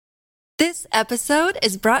This episode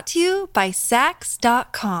is brought to you by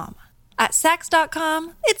Saks.com. At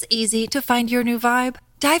Saks.com, it's easy to find your new vibe.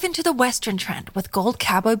 Dive into the Western trend with gold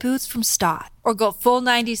cowboy boots from Staud, or go full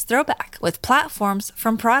 90s throwback with platforms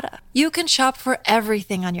from Prada. You can shop for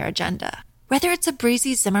everything on your agenda, whether it's a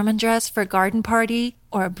breezy Zimmermann dress for a garden party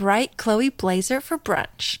or a bright Chloe blazer for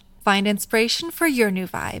brunch. Find inspiration for your new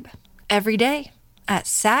vibe every day at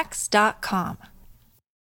Saks.com.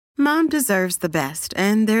 Mom deserves the best,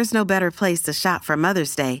 and there's no better place to shop for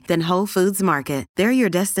Mother's Day than Whole Foods Market. They're your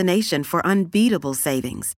destination for unbeatable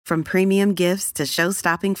savings, from premium gifts to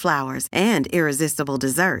show-stopping flowers and irresistible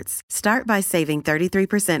desserts. Start by saving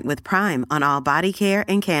 33% with Prime on all body care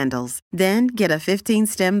and candles. Then get a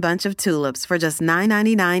 15-stem bunch of tulips for just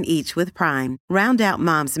 $9.99 each with Prime. Round out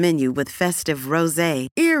Mom's menu with festive rosé,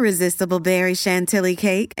 irresistible berry chantilly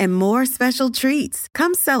cake, and more special treats.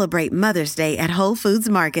 Come celebrate Mother's Day at Whole Foods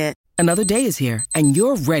Market. Another day is here, and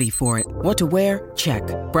you're ready for it. What to wear? Check.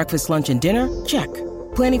 Breakfast, lunch, and dinner? Check.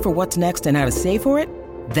 Planning for what's next and how to save for it?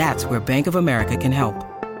 That's where Bank of America can help.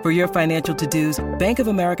 For your financial to-dos, Bank of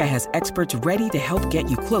America has experts ready to help get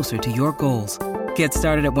you closer to your goals. Get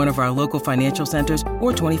started at one of our local financial centers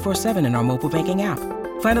or 24/7 in our mobile banking app.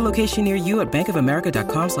 Find a location near you at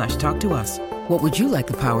bankofamerica.com/talktous. What would you like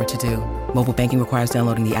the power to do? Mobile banking requires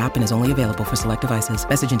downloading the app and is only available for select devices.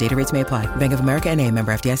 Message and data rates may apply. Bank of America N.A.,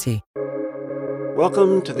 member FDIC.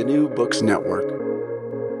 Welcome to the New Books Network.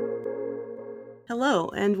 Hello,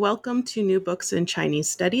 and welcome to New Books in Chinese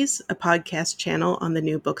Studies, a podcast channel on the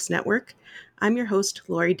New Books Network. I'm your host,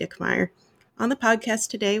 Lori Dickmeyer. On the podcast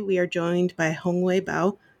today, we are joined by Hongwei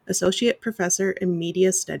Bao, Associate Professor in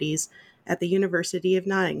Media Studies at the University of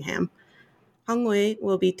Nottingham. Hongwei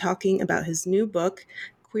will be talking about his new book,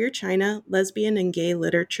 Queer China, Lesbian and Gay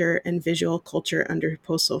Literature and Visual Culture Under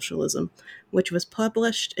Post-Socialism, which was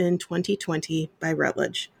published in 2020 by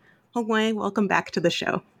Routledge. Hongwei, welcome back to the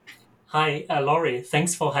show. Hi, Laurie.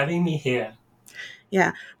 Thanks for having me here.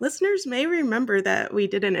 Yeah, listeners may remember that we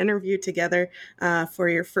did an interview together for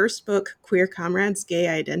your first book, Queer Comrades, Gay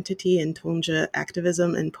Identity and Tongzhi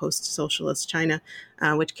Activism in Post-Socialist China,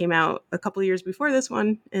 which came out a couple years before this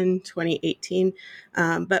one in 2018.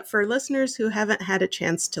 But for listeners who haven't had a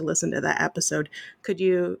chance to listen to that episode, could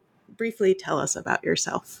you briefly tell us about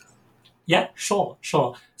yourself? Yeah, sure.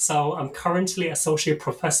 So I'm currently Associate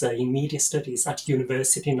Professor in Media Studies at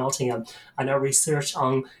University of Nottingham, and I research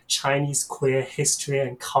on Chinese queer history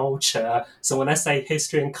and culture. So when I say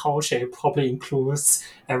history and culture, it probably includes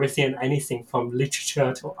everything and anything from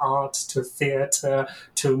literature to art to theater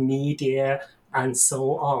to media and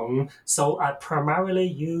so on. So I primarily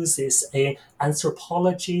use an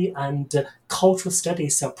anthropology and cultural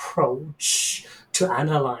studies approach to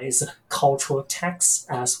analyze cultural texts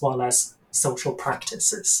as well as social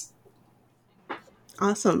practices.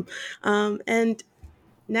 Awesome. And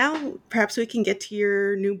now perhaps we can get to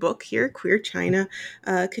your new book here, Queer China.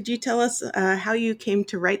 Could you tell us how you came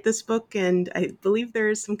to write this book? And I believe there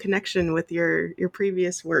is some connection with your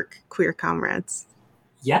previous work, Queer Comrades.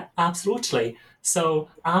 Yeah, absolutely. So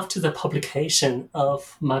after the publication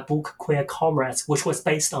of my book, Queer Comrades, which was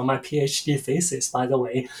based on my PhD thesis, by the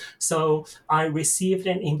way, so I received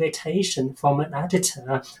an invitation from an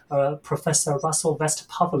editor, Professor Russell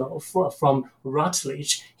West-Pavlov from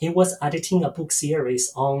Routledge. He was editing a book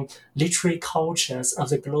series on literary cultures of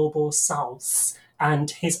the global South. And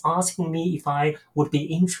he's asking me if I would be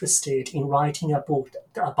interested in writing a book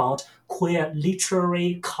about queer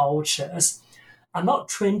literary cultures. I'm not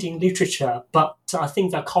trained in literature, but I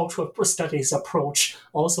think the cultural studies approach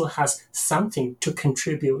also has something to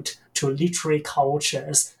contribute to literary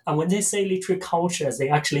cultures. And when they say literary cultures, they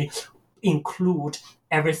actually include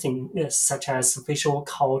everything such as visual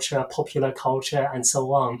culture, popular culture, and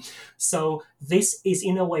so on. So this is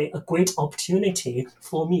in a way a great opportunity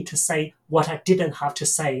for me to say what I didn't have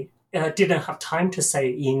time to say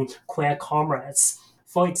in Queer Comrades.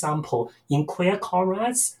 For example, in Queer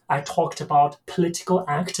Comrades, I talked about political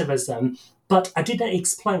activism, but I didn't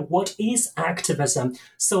explain what is activism.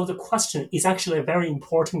 So the question is actually a very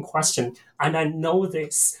important question. And I know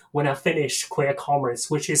this when I finish Queer Comrades,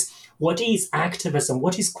 which is, what is activism?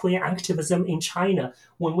 What is queer activism in China?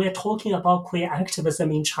 When we're talking about queer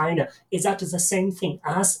activism in China, is that the same thing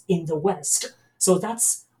as in the West? So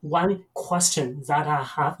that's one question that I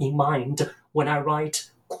have in mind when I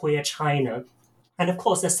write Queer China. And of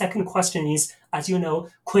course, the second question is, as you know,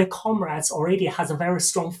 Queer Comrades already has a very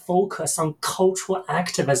strong focus on cultural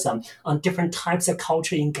activism, on different types of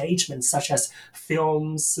cultural engagement, such as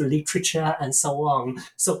films, literature, and so on.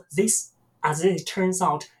 So this, as it turns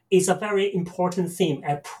out, is a very important theme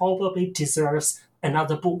and probably deserves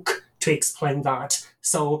another book to explain that.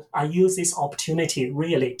 So I use this opportunity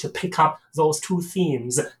really to pick up those two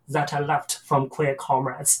themes that I left from Queer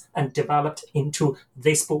Comrades and developed into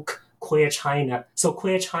this book, Queer China. So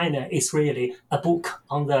Queer China is really a book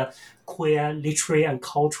on the queer literary and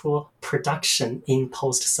cultural production in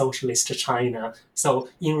post-socialist China. So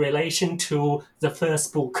in relation to the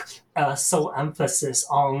first book, so emphasis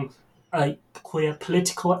on queer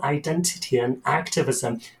political identity and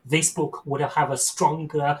activism, this book would have a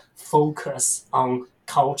stronger focus on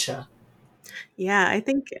culture. Yeah, I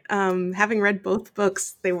think having read both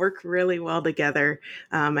books, they work really well together.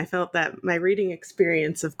 I felt that my reading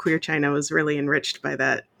experience of Queer China was really enriched by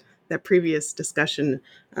that previous discussion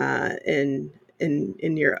in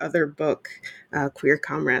your other book, Queer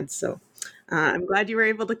Comrades. So I'm glad you were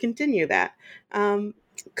able to continue that.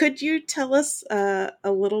 Could you tell us a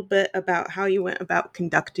little bit about how you went about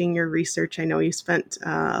conducting your research? I know you spent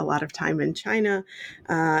a lot of time in China,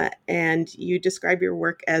 and you describe your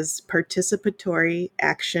work as participatory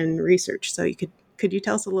action research. So could you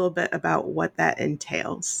tell us a little bit about what that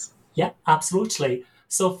entails? Yeah, absolutely.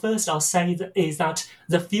 So first I'll say is that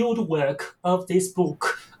the field work of this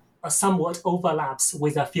book somewhat overlaps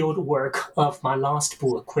with the field work of my last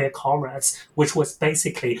book, Queer Comrades, which was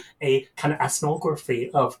basically a kind of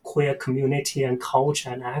ethnography of queer community and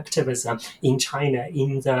culture and activism in China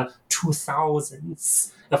in the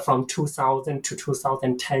 2000s, from 2000 to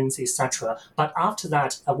 2010s, etc. But after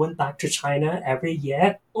that, I went back to China every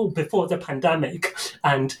year, before the pandemic,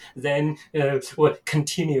 and then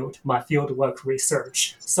continued my fieldwork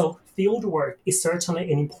research. So fieldwork is certainly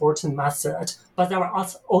an important method, but there are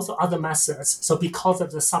also other methods. So because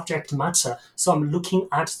of the subject matter, so I'm looking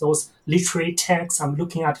at those literary texts, I'm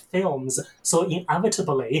looking at films. So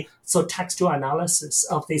inevitably, so textual analysis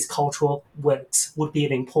of these cultural works would be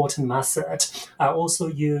an important method. I also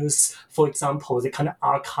use, for example, the kind of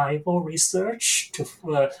archival research to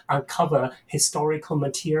uncover historical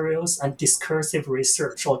materials and discursive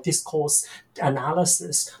research or discourse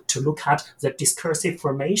analysis to look at the discursive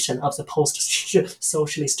formation of the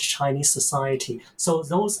post-socialist Chinese society. So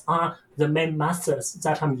those are the main methods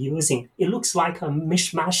that I'm using. It looks like a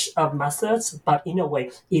mishmash of methods, but in a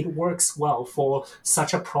way, it works well for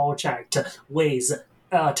such a project with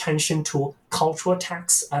attention to cultural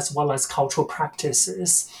texts as well as cultural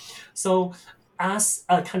practices. So as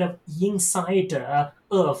a kind of insider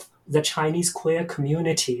of the Chinese queer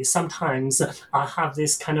community, sometimes I have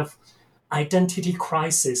this kind of identity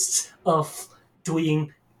crisis of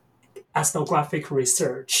doing ethnographic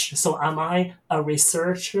research. So am I a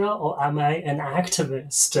researcher or am I an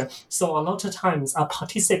activist? So a lot of times I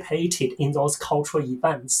participated in those cultural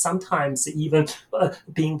events, sometimes even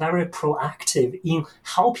being very proactive in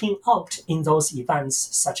helping out in those events,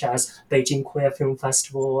 such as Beijing Queer Film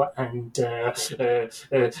Festival and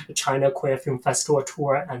China Queer Film Festival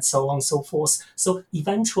Tour and so on and so forth. So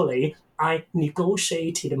eventually I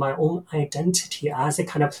negotiated my own identity as a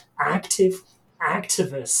kind of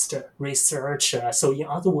activist researcher. So in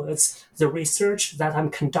other words, the research that I'm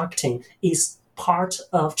conducting is part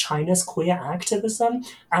of China's queer activism.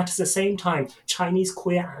 At the same time, Chinese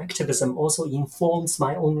queer activism also informs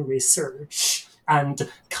my own research and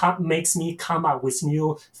makes me come up with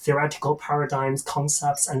new theoretical paradigms,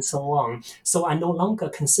 concepts, and so on. So I no longer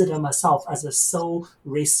consider myself as a sole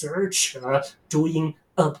researcher doing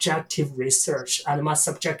objective research, and my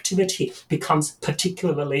subjectivity becomes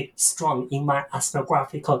particularly strong in my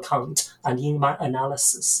ethnographic account and in my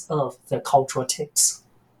analysis of the cultural texts.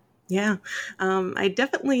 Yeah, I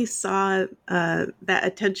definitely saw that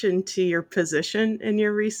attention to your position in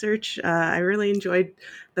your research. I really enjoyed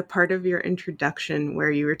the part of your introduction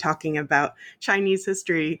where you were talking about Chinese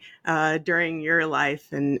history during your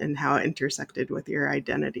life and how it intersected with your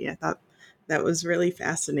identity. I thought that was really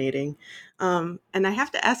fascinating. And I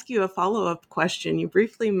have to ask you a follow-up question. You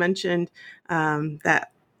briefly mentioned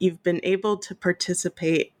that you've been able to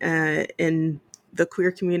participate in the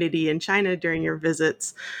queer community in China during your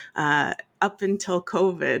visits up until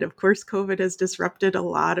COVID. Of course, COVID has disrupted a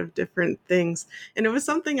lot of different things. And it was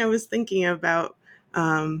something I was thinking about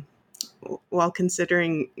while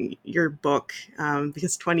considering your book,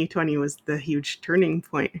 because 2020 was the huge turning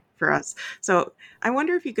point for us. So I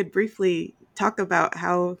wonder if you could briefly talk about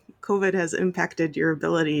how COVID has impacted your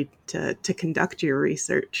ability to conduct your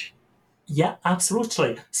research. Yeah,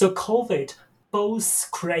 absolutely. So COVID both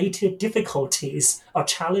created difficulties or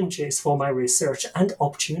challenges for my research and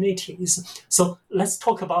opportunities. So let's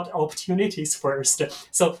talk about opportunities first.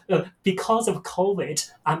 So because of COVID,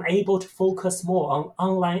 I'm able to focus more on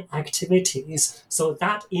online activities. So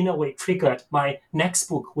that in a way triggered my next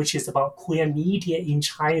book, which is about queer media in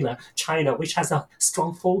China, which has a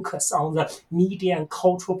strong focus on the media and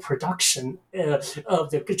cultural production of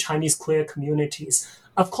the Chinese queer communities.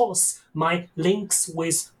 Of course, my links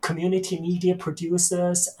with community media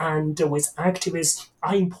producers and with activists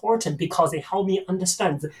are important because they help me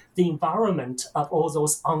understand the environment of all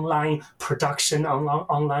those online production,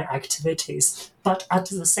 online activities. But at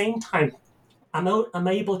the same time, I'm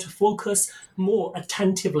able to focus more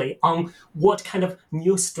attentively on what kind of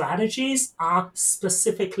new strategies are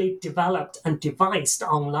specifically developed and devised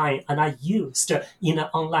online and are used in an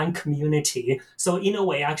online community. So in a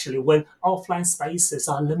way, actually, when offline spaces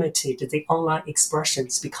are limited, the online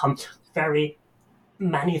expressions become very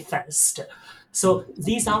manifest. So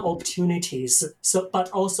these are opportunities. So, but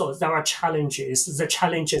also there are challenges. The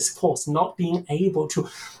challenges, of course, not being able to,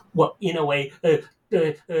 well, in a way,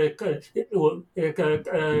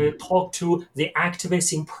 talk to the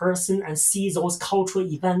activists in person and see those cultural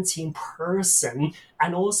events in person.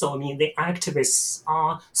 And also, I mean, the activists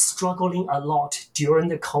are struggling a lot during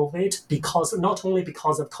the COVID because not only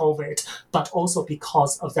because of COVID, but also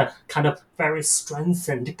because of the kind of very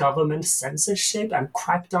strengthened government censorship and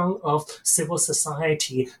crackdown of civil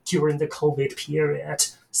society during the COVID period.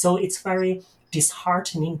 So it's very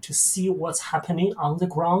disheartening to see what's happening on the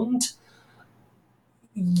ground.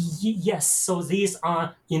 Yes, so these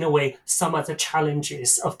are, in a way, some of the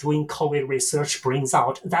challenges of doing COVID research brings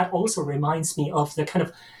out. That also reminds me of the kind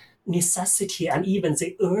of necessity and even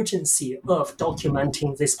the urgency of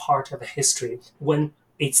documenting this part of history when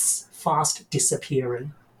it's fast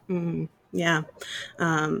disappearing. Yeah,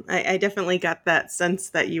 I definitely got that sense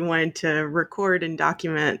that you wanted to record and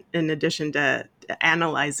document in addition to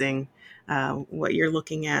analyzing what you're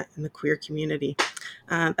looking at in the queer community.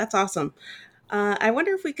 That's awesome. I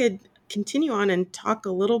wonder if we could continue on and talk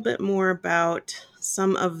a little bit more about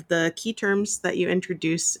some of the key terms that you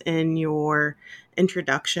introduce in your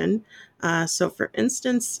introduction. So, for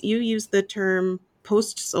instance, you use the term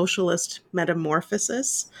post-socialist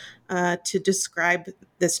metamorphosis to describe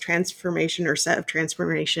this transformation or set of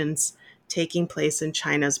transformations taking place in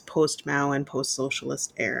China's post-Mao and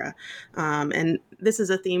post-socialist era. And this is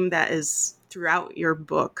a theme that is throughout your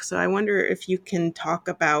book. So I wonder if you can talk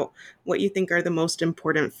about what you think are the most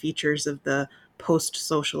important features of the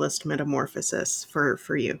post-socialist metamorphosis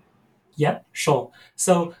for you. Yeah, sure.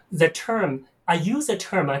 So I use the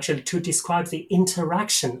term actually to describe the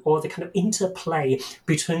interaction or the kind of interplay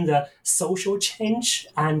between the social change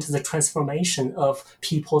and the transformation of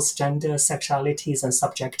people's gender, sexualities, and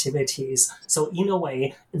subjectivities. So in a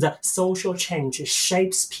way, the social change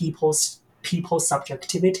shapes people's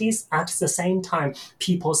subjectivities. At the same time,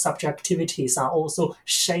 people's subjectivities are also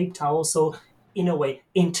shaped, are also in a way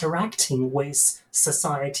interacting with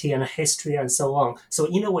society and history and so on. So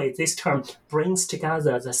in a way, this term brings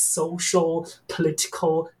together the social,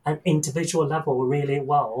 political, and individual level really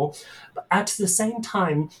well. But at the same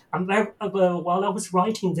time, while I was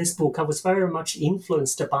writing this book, I was very much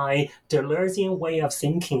influenced by Deleuzean way of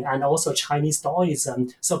thinking and also Chinese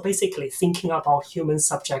Daoism. So basically thinking about human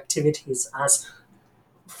subjectivities as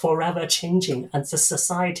forever changing and the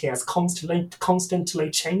society as constantly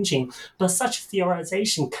changing. But such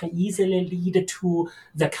theorization can easily lead to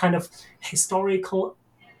the kind of historical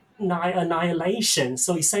annihilation.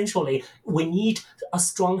 So essentially, we need a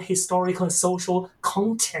strong historical and social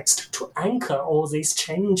context to anchor all these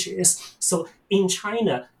changes. So in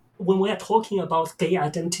China, when we are talking about gay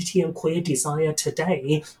identity and queer desire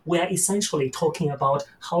today, we are essentially talking about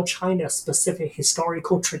how China's specific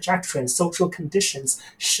historical trajectory and social conditions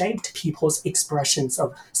shaped people's expressions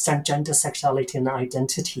of gender, sexuality, and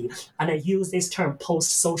identity. And I use this term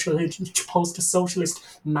post-socialist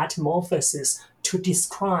metamorphosis to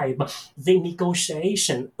describe the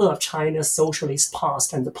negotiation of China's socialist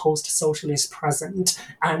past and the post-socialist present,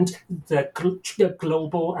 and the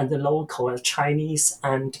global and the local, Chinese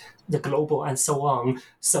and the global and so on.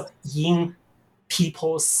 So in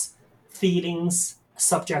people's feelings,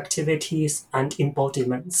 subjectivities, and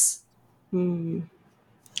embodiments.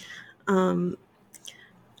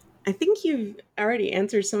 I think you've already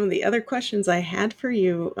answered some of the other questions I had for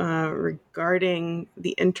you regarding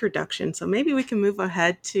the introduction. So maybe we can move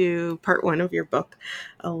ahead to part one of your book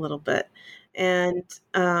a little bit. And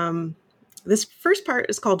this first part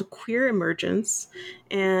is called Queer Emergence.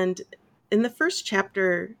 And in the first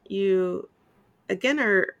chapter, you again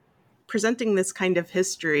are presenting this kind of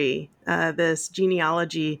history, this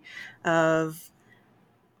genealogy of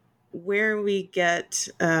where we get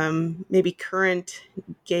maybe current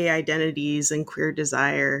gay identities and queer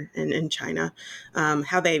desire in China,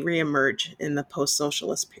 how they reemerge in the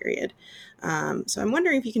post-socialist period. So I'm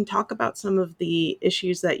wondering if you can talk about some of the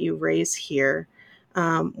issues that you raise here.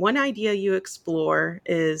 One idea you explore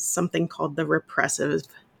is something called the repressive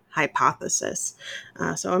hypothesis.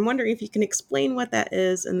 So I'm wondering if you can explain what that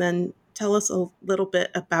is and then tell us a little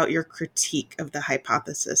bit about your critique of the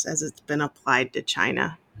hypothesis as it's been applied to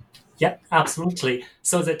China. Yeah, absolutely.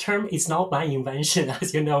 So the term is not my invention,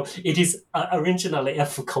 as you know. It is originally a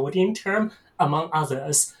Foucauldian term, among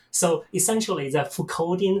others. So essentially, the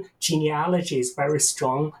Foucauldian genealogy is very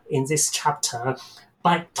strong in this chapter.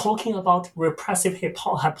 By talking about repressive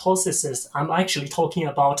hypothesis, I'm actually talking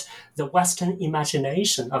about the Western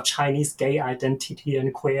imagination of Chinese gay identity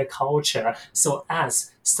and queer culture, so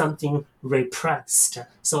as something repressed.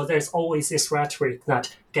 So there's always this rhetoric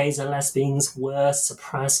that gays and lesbians were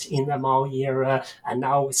suppressed in the Mao era, and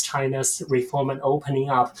now with China's reform and opening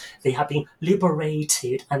up, they have been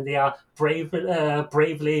liberated and they are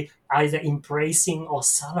bravely either embracing or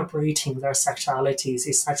celebrating their sexualities,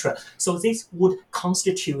 etc. So this would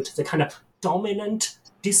constitute the kind of dominant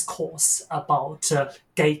discourse about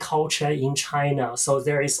gay culture in China. So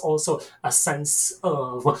there is also a sense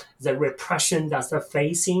of the repression that they're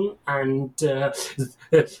facing and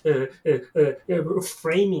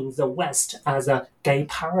framing the West as a gay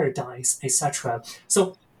paradise, etc.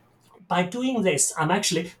 So by doing this, I'm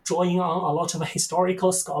actually drawing on a lot of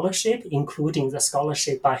historical scholarship, including the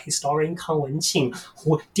scholarship by historian Kang Wenqing,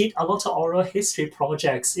 who did a lot of oral history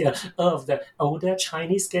projects of the older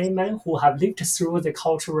Chinese gay men who have lived through the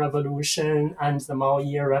Cultural Revolution and the Mao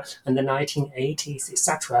era and the 1980s,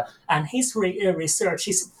 etc. And his research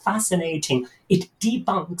is fascinating. It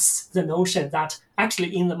debunks the notion that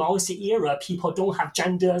actually in the Maoist era, people don't have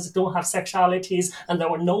genders, don't have sexualities, and there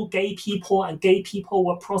were no gay people, and gay people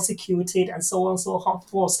were prosecuted, and so on and so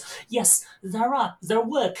forth. Yes, there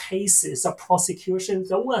were cases of prosecution,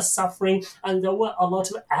 there were suffering, and there were a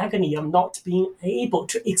lot of agony of not being able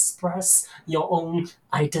to express your own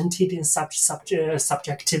identity and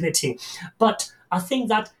subjectivity. But I think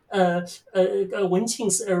that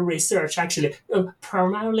Wenqing's research actually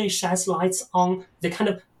primarily sheds lights on the kind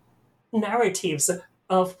of narratives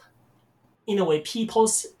of, in a way,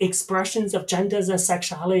 people's expressions of genders and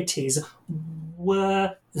sexualities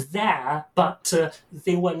were there, but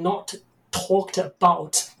they were not talked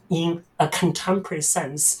about in a contemporary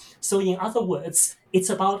sense. So in other words, it's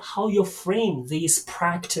about how you frame these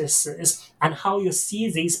practices and how you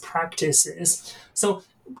see these practices. So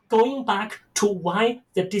going back to why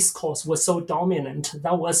the discourse was so dominant,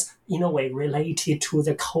 that was in a way related to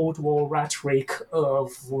the Cold War rhetoric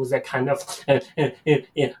of the kind of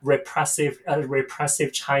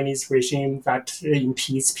repressive Chinese regime that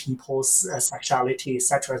impedes people's sexuality,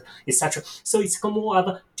 etc., etc. So it's more of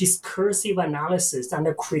a discursive analysis and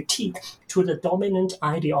a critique to the dominant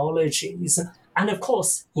ideologies. And of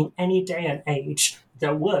course, in any day and age,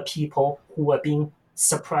 there were people who were being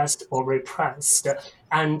suppressed or repressed.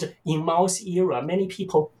 And in Mao's era, many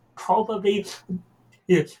people probably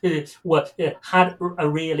had a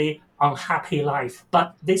really unhappy life.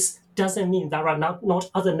 But this doesn't mean there are not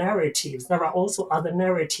other narratives. There are also other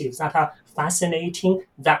narratives that are fascinating,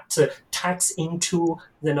 that tax into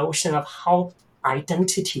the notion of how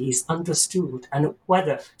identity is understood and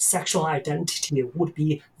whether sexual identity would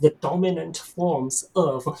be the dominant forms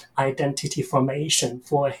of identity formation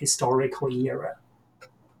for a historical era.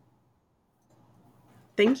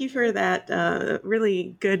 Thank you for that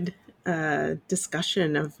really good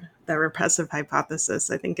discussion of the repressive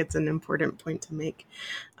hypothesis. I think it's an important point to make.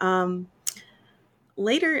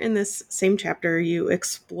 Later in this same chapter, you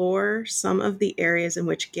explore some of the areas in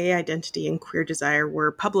which gay identity and queer desire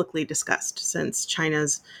were publicly discussed since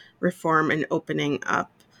China's reform and opening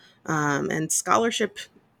up. And scholarship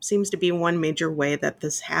seems to be one major way that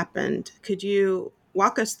this happened. Could you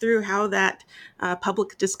walk us through how that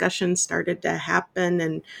public discussion started to happen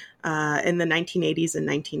and in the 1980s and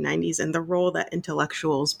 1990s and the role that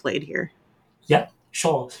intellectuals played here? Yeah,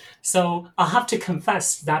 sure. So I have to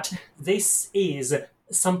confess that this is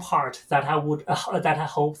some part that I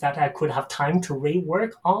hope that I could have time to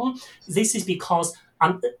rework on. This is because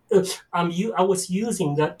I was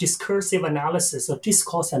using the discursive analysis or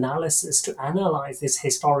discourse analysis to analyze this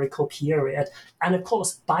historical period. And of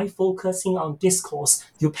course, by focusing on discourse,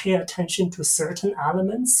 you pay attention to certain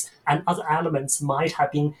elements and other elements might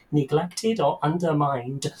have been neglected or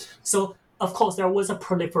undermined. So of course, there was a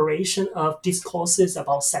proliferation of discourses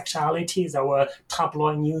about sexuality. There were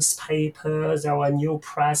tabloid newspapers, there were new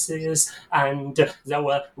presses, and there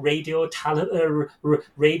were radio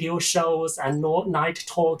shows and night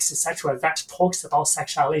talks, etc., that talks about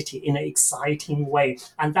sexuality in an exciting way.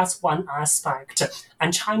 And that's one aspect.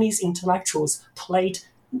 And Chinese intellectuals played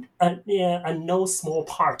a no small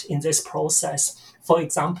part in this process. For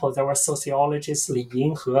example, there were sociologists Li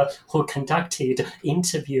Yinghe who conducted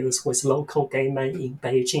interviews with local gay men in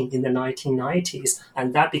Beijing in the 1990s,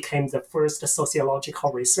 and that became the first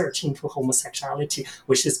sociological research into homosexuality,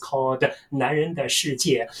 which is called 男人的世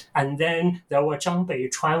界. And then there were Zhang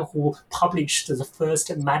Beichuan, who published the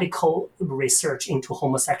first medical research into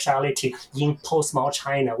homosexuality in post-Mao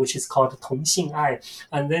China, which is called 同性爱.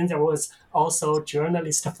 And then there was also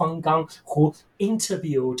journalist Fang Gang, who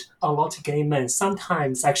interviewed a lot of gay men,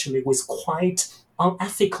 sometimes actually with quite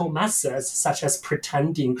unethical methods, such as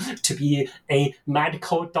pretending to be a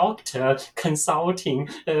medical doctor consulting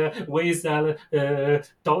with gay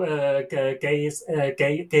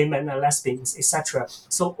men and lesbians, etc.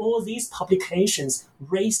 So all these publications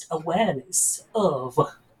raised awareness of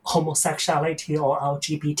homosexuality or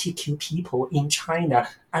LGBTQ people in China,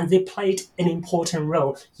 and they played an important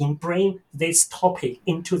role in bringing this topic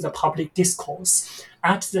into the public discourse.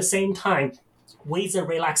 At the same time, with the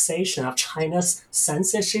relaxation of China's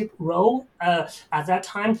censorship role, at that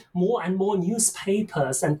time, more and more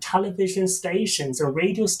newspapers and television stations and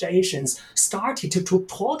radio stations started to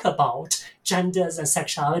talk about genders and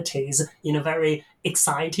sexualities in a very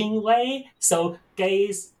exciting way. So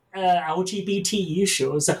gays, LGBT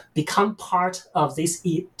issues become part of this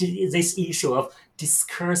issue of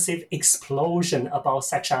discursive explosion about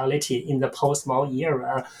sexuality in the post-Mao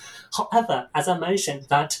era. However, as I mentioned,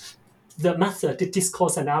 that the method, the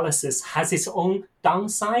discourse analysis, has its own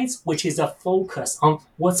downsides, which is a focus on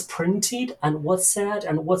what's printed and what's said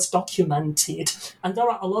and what's documented. And there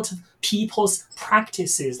are a lot of people's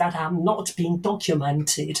practices that have not been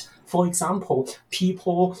documented. For example,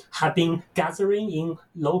 people have been gathering in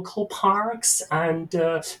local parks and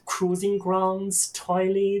cruising grounds,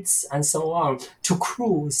 toilets, and so on to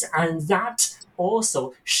cruise. And that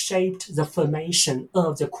also shaped the formation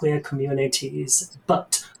of the queer communities,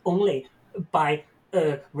 but only by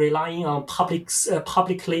relying on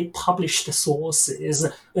publicly published sources.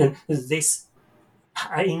 This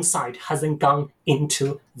insight hasn't gone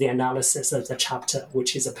into the analysis of the chapter,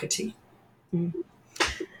 which is a pity.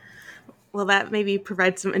 Well, that maybe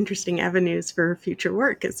provides some interesting avenues for future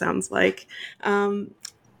work, it sounds like.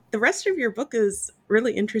 The rest of your book is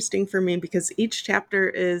really interesting for me because each chapter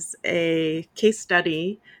is a case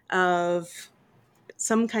study of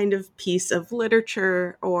some kind of piece of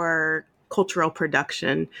literature or cultural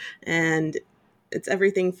production. And it's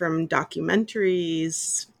everything from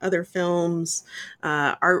documentaries, other films,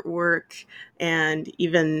 artwork, and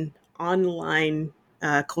even online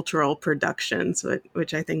cultural productions,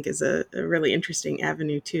 which I think is a really interesting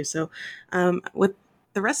avenue too. So with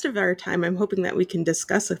the rest of our time, I'm hoping that we can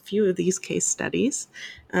discuss a few of these case studies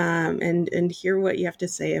and hear what you have to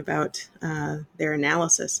say about their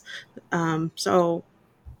analysis. So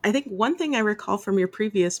I think one thing I recall from your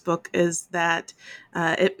previous book is that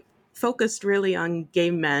it focused really on gay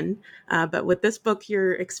men, but with this book,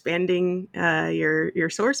 you're expanding your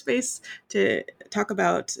source base to talk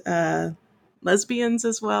about lesbians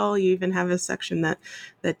as well. You even have a section that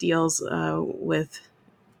deals with,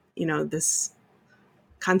 this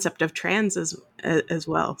concept of trans as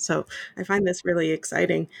well. So I find this really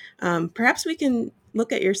exciting. Perhaps we can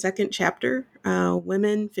look at your second chapter,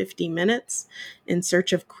 Women 50 Minutes, in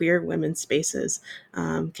Search of Queer Women's Spaces.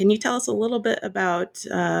 Can you tell us a little bit about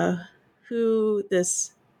who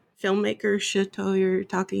this filmmaker Shito you're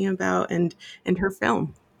talking about and her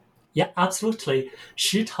film? Yeah, absolutely.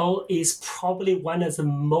 Shito is probably one of the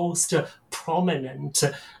most prominent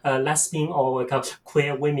lesbian or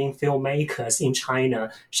queer women filmmakers in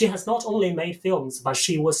China. She has not only made films, but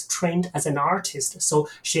she was trained as an artist. So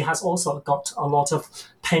she has also got a lot of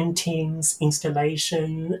paintings,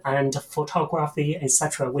 installation, and photography,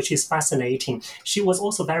 etc., which is fascinating. She was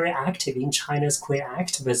also very active in China's queer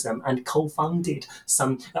activism and co-founded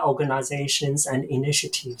some organizations and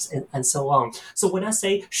initiatives and so on. So when I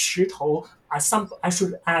say Shito, I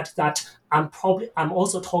should add that I'm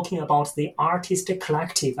also talking about the artist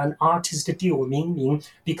collective and artist duo Ming Ming,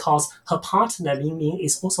 because her partner Ming Ming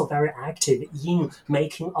is also very active in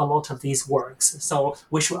making a lot of these works. So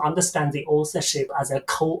we should understand the authorship as a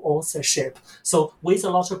co-authorship. So with a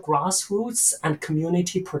lot of grassroots and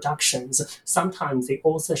community productions, sometimes the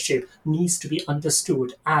authorship needs to be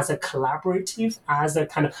understood as a collaborative, as a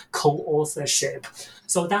kind of co-authorship.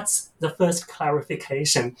 So that's the first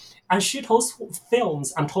clarification. And Shito's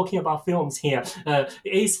films, I'm talking about films here,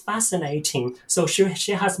 is fascinating. So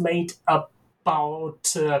she has made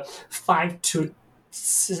about 5 to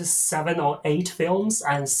 7 or 8 films,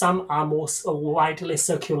 and some are more widely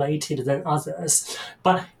circulated than others.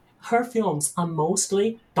 But her films are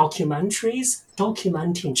mostly documentaries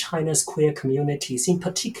documenting China's queer communities, in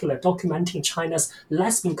particular documenting China's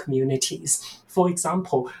lesbian communities. For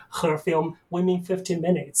example, her film Women 50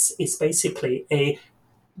 Minutes is basically a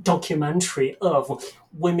documentary of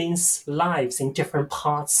women's lives in different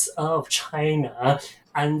parts of China.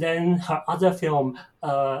 And then her other film,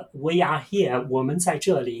 We Are Here, 我们在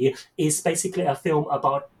这里, is basically a film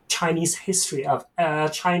about China's history of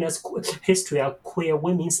queer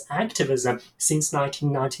women's activism since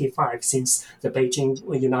 1995, since the Beijing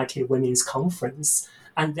United Women's Conference.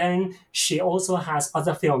 And then she also has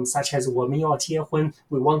other films such as 我们要结婚,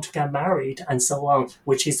 We Want to Get Married, and so on,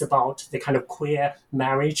 which is about the kind of queer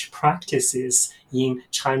marriage practices in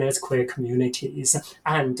China's queer communities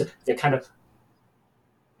and the kind of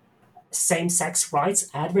same-sex rights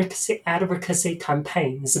advocacy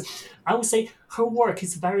campaigns. I would say her work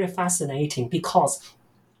is very fascinating because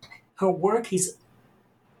her work is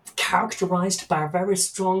characterized by a very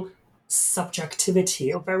strong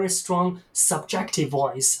subjectivity, a very strong subjective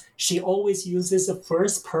voice. She always uses a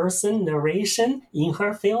first-person narration in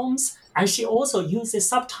her films, and she also uses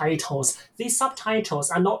subtitles. These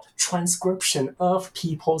subtitles are not transcription of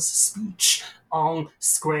people's speech on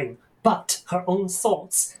screen, but her own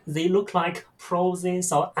thoughts. They look like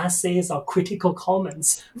proses or essays or critical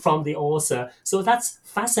comments from the author. So that's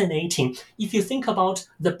fascinating. If you think about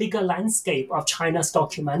the bigger landscape of China's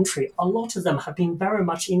documentary, a lot of them have been very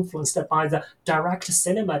much influenced by the direct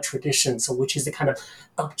cinema tradition, so which is a kind of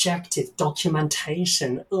objective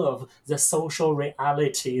documentation of the social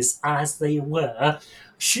realities as they were.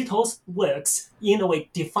 Shito's works, in a way,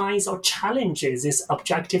 defines or challenges this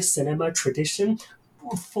objective cinema tradition,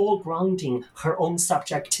 foregrounding her own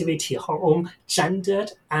subjectivity, her own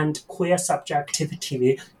gendered and queer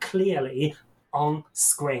subjectivity clearly on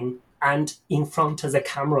screen and in front of the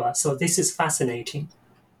camera. So this is fascinating.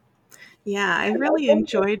 Yeah, I really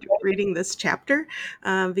enjoyed reading this chapter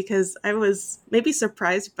because I was maybe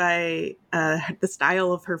surprised by the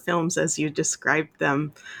style of her films as you described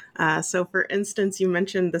them. So, for instance, you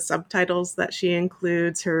mentioned the subtitles that she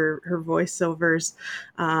includes, her voiceovers,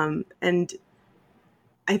 and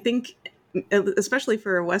I think, especially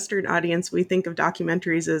for a Western audience, we think of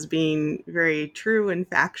documentaries as being very true and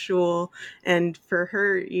factual. And for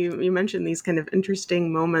her, you mentioned these kind of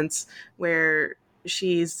interesting moments where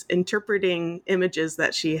she's interpreting images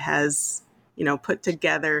that she has, put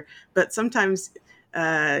together. But sometimes,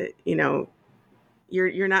 you're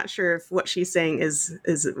not sure if what she's saying is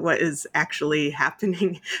what is actually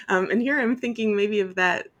happening. And here I'm thinking maybe of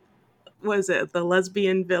that. Was it the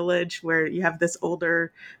Lesbian Village, where you have this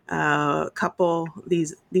older couple,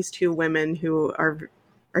 these two women who are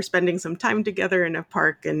spending some time together in a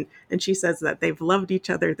park, and she says that they've loved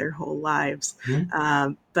each other their whole lives.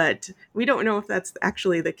 Mm-hmm. But we don't know if that's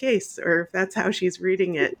actually the case or if that's how she's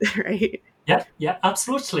reading it, right? Yeah,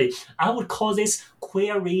 absolutely. I would call this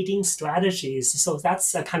queer reading strategies. So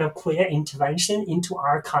that's a kind of queer intervention into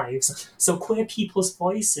archives. So queer people's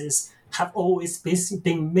voices have always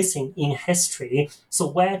been missing in history. So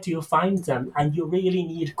where do you find them? And you really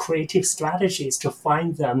need creative strategies to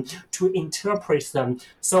find them, to interpret them.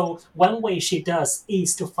 So one way she does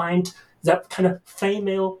is to find the kind of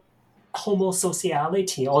female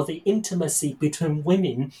homosociality or the intimacy between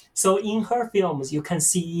women. So in her films, you can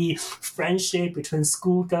see friendship between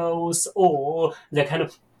schoolgirls or the kind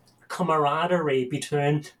of camaraderie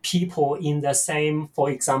between people in the same, for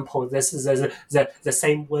example, this is the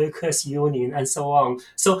same workers' union and so on.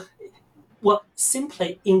 So,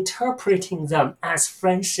 simply interpreting them as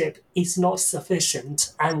friendship is not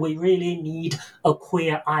sufficient, and we really need a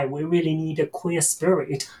queer eye, we really need a queer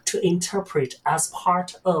spirit to interpret as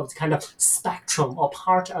part of the kind of spectrum or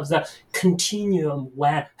part of the continuum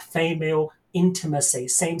where female intimacy,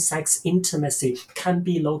 same-sex intimacy can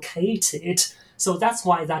be located. So that's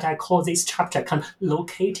why that I call this chapter kind of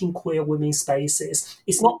locating queer women's spaces.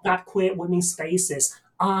 It's not that queer women's spaces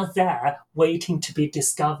are there waiting to be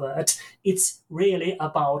discovered. It's really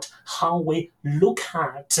about how we look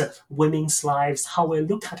at women's lives, how we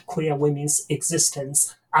look at queer women's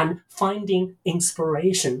existence, and finding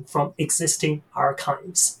inspiration from existing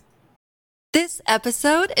archives. This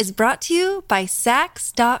episode is brought to you by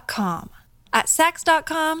Saks.com. At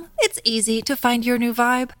Saks.com, it's easy to find your new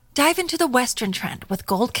vibe. Dive into the Western trend with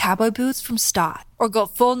gold cowboy boots from Stott, or go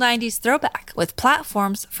full 90s throwback with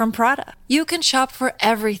platforms from Prada. You can shop for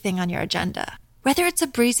everything on your agenda, whether it's a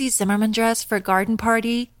breezy Zimmermann dress for a garden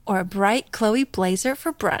party or a bright Chloe blazer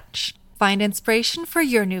for brunch. Find inspiration for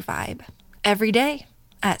your new vibe every day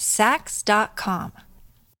at Saks.com.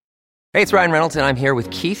 Hey, it's Ryan Reynolds, and I'm here with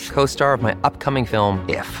Keith, co-star of my upcoming film,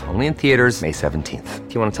 If, only in theaters May 17th.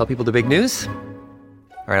 Do you want to tell people the big news?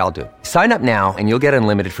 All right, I'll do it. Sign up now and you'll get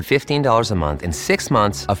unlimited for $15 a month and 6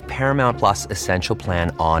 months of Paramount Plus Essential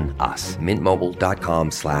Plan on us.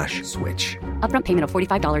 MintMobile.com/switch. Upfront payment of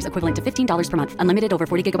 $45 equivalent to $15 per month. Unlimited over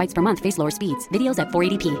 40 gigabytes per month. Face lower speeds. Videos at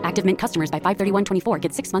 480p. Active Mint customers by 531.24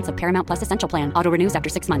 get 6 months of Paramount Plus Essential Plan. Auto renews after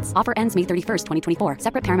 6 months. Offer ends May 31st, 2024.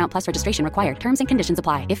 Separate Paramount Plus registration required. Terms and conditions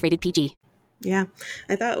apply if rated PG. Yeah,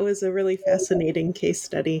 I thought it was a really fascinating case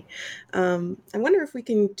study. I wonder if we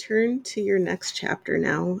can turn to your next chapter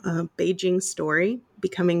now, Beijing Story,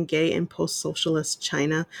 Becoming Gay in Post-Socialist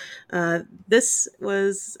China. This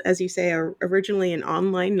was, as you say, originally an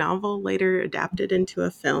online novel, later adapted into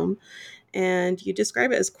a film. And you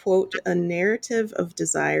describe it as, quote, a narrative of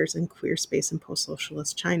desires in queer space in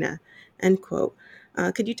post-socialist China, end quote.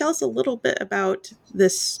 Could you tell us a little bit about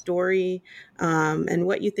this story and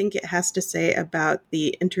what you think it has to say about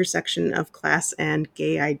the intersection of class and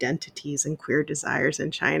gay identities and queer desires in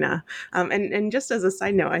China? And just as a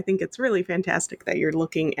side note, I think it's really fantastic that you're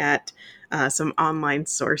looking at some online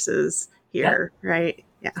sources here, right?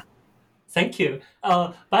 Yeah. Thank you.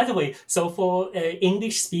 By the way, so for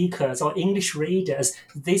English speakers or English readers,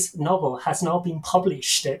 this novel has now been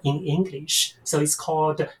published in English. So it's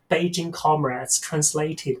called Beijing Comrades,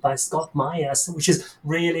 translated by Scott Myers, which is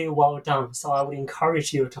really well done. So I would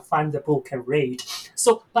encourage you to find the book and read.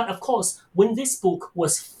 So, but of course, when this book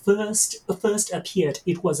was first appeared,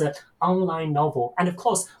 it was an online novel. And of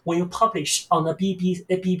course, when you publish on a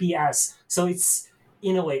BBS, so it's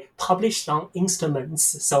in a way published on instruments.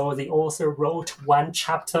 So the author wrote one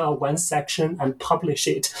chapter, one section, and published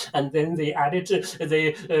it. And then the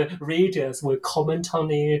readers will comment on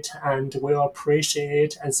it and will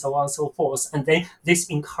appreciate, and so on and so forth. And then this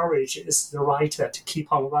encourages the writer to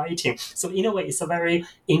keep on writing. So in a way, it's a very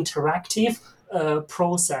interactive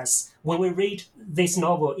process. When we read this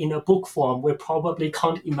novel in a book form, we probably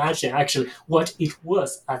can't imagine actually what it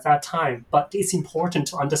was at that time. But it's important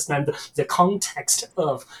to understand the context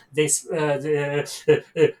of this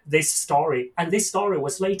this story. And this story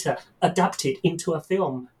was later adapted into a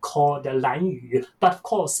film called Lan Yu. But of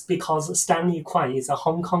course, because Stanley Kwan is a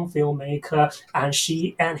Hong Kong filmmaker, and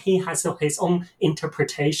he has his own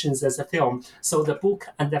interpretations as a film. So the book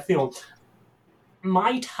and the film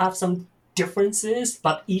might have some differences,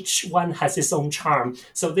 but each one has its own charm.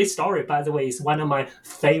 So this story, by the way, is one of my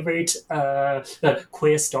favorite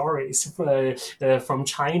queer stories from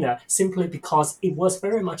China, simply because it was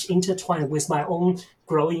very much intertwined with my own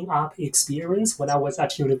growing up experience when I was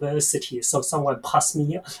at university. So someone passed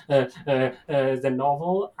me the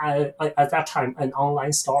novel, at that time an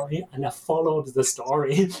online story, and I followed the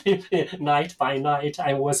story night by night.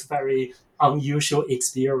 I was very unusual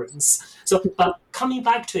experience. So, but coming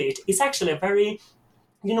back to it, it's actually a very,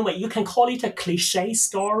 you can call it a cliche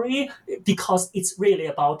story because it's really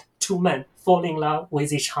about two men falling in love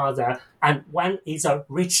with each other. And one is a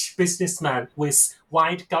rich businessman with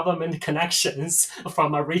wide government connections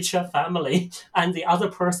from a richer family. And the other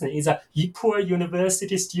person is a poor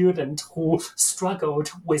university student who struggled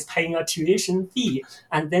with paying a tuition fee.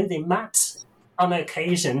 And then they met on an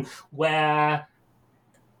occasion where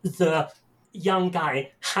the young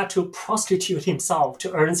guy had to prostitute himself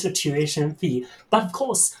to earn the tuition fee. But of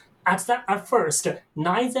course, at first,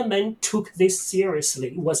 neither man took this seriously.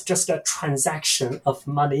 It was just a transaction of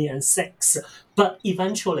money and sex. But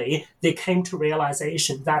eventually, they came to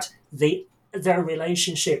realization that their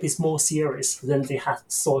relationship is more serious than they had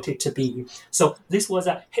thought it to be. So this was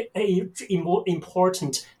a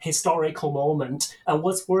important historical moment. And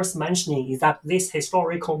what's worth mentioning is that this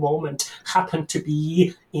historical moment happened to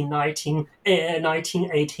be in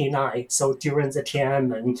 1989, so during the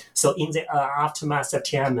Tiananmen, so in the aftermath of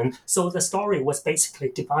Tiananmen. So the story was basically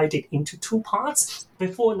divided into two parts.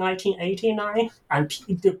 Before 1989, and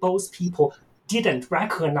both people didn't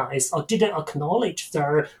recognize or didn't acknowledge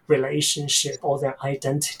their relationship or their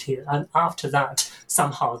identity. And after that,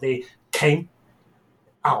 somehow they came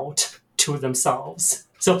out to themselves.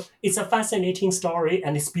 So it's a fascinating story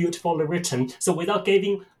and it's beautifully written. So without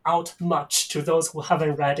giving out much to those who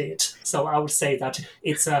haven't read it, so I would say that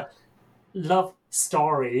it's a love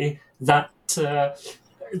story that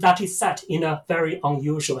is set in a very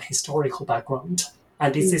unusual historical background.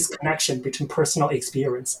 And it's this connection between personal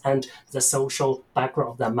experience and the social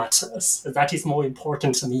background that matters. That is more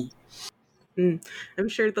important to me. I'm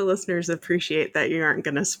sure the listeners appreciate that you aren't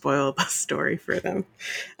going to spoil the story for them.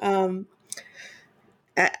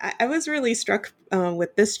 I was really struck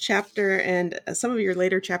with this chapter and some of your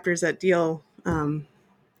later chapters that deal,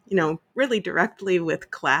 really directly with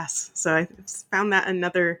class. So I found that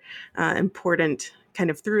another important kind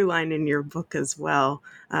of through line in your book as well,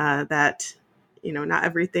 that, not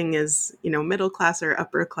everything is, middle class or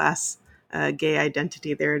upper class gay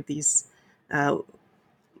identity. There are these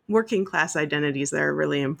working class identities that are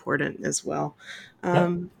really important as well.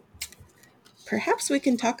 Perhaps we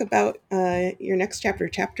can talk about your next chapter,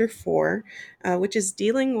 chapter 4, which is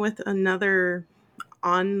dealing with another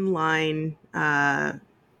online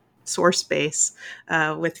source base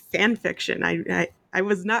with fan fiction. I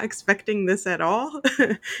was not expecting this at all.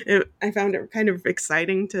 I found it kind of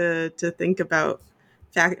exciting to think about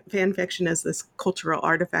fan fiction as this cultural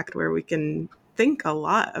artifact where we can think a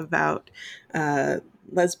lot about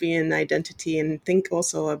lesbian identity and think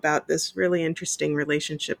also about this really interesting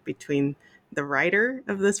relationship between the writer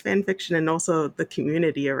of this fan fiction and also the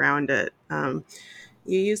community around it. You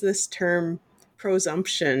use this term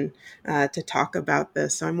prosumption to talk about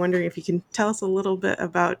this. So I'm wondering if you can tell us a little bit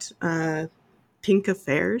about Pink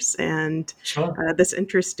Affairs and this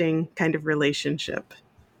interesting kind of relationship.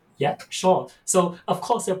 Yeah, sure. So, of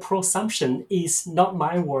course, the prosumption is not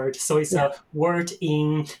my word. So it's a word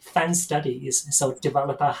in fan studies. So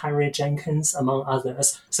developer Henry Jenkins, among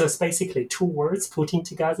others. So it's basically two words putting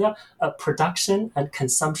together, production and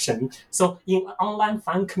consumption. So in online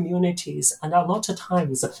fan communities, and a lot of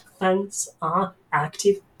times, fans are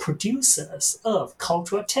active producers of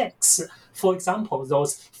cultural texts. For example,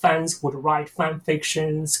 those fans would write fan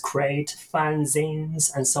fictions, create fanzines,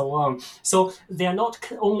 and so on. So they are not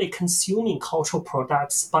only consuming cultural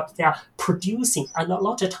products, but they are producing, and a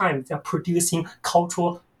lot of times they are producing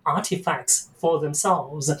cultural artifacts for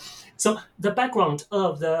themselves. So the background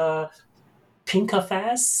of the Pink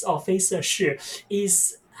Affairs or 绯色事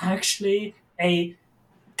is actually a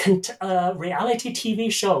reality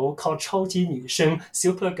TV show called 超级女生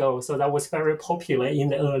Supergirl. So that was very popular in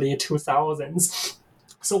the early 2000s.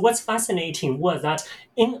 So what's fascinating was that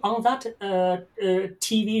on that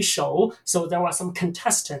TV show, so there were some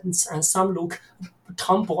contestants and some look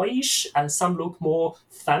tomboyish and some look more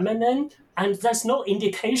feminine. And there's no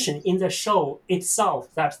indication in the show itself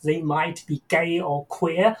that they might be gay or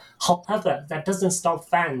queer. However, that doesn't stop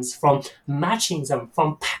fans from matching them,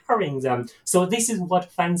 from pairing them. So this is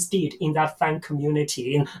what fans did in that fan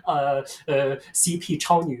community in CP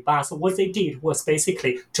超女吧. So what they did was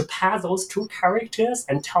basically to pair those two characters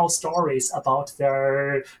and tell stories about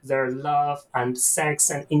their love and sex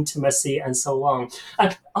and intimacy and so on.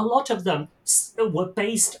 And a lot of them were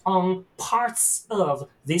based on parts of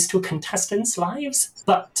these two contestants' lives,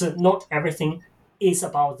 but not everything is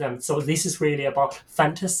about them. So this is really about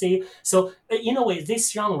fantasy. So in a way,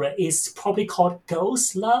 this genre is probably called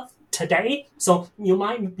girls' love today. So you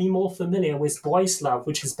might be more familiar with boys' love,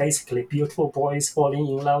 which is basically beautiful boys falling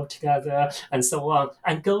in love together and so on.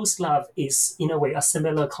 And girls' love is, in a way, a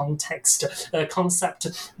similar concept,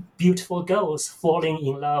 beautiful girls falling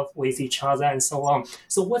in love with each other and so on.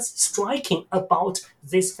 So what's striking about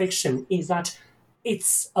this fiction is that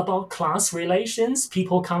it's about class relations.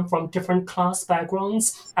 People come from different class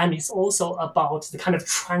backgrounds, and it's also about the kind of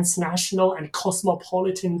transnational and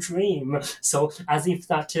cosmopolitan dream. So as if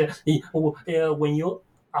that when you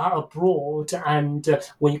are abroad and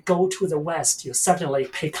when you go to the West, you suddenly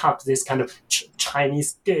pick up this kind of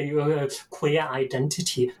Chinese queer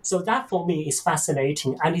identity. So that for me is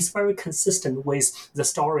fascinating, and it's very consistent with the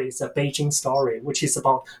story, the Beijing story, which is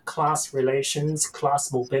about class relations,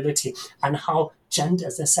 class mobility, and how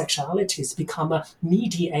genders and sexualities become a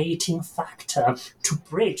mediating factor to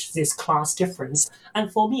bridge this class difference.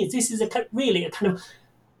 And for me, this is really a kind of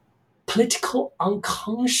political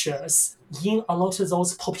unconscious in a lot of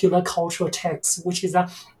those popular cultural texts, which is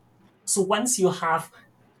that so once you have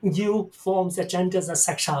new forms of genders and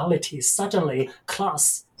sexualities, suddenly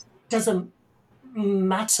class doesn't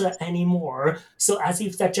matter anymore. So as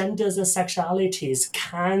if the genders and sexualities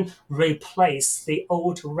can replace the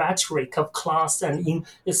old rhetoric of class and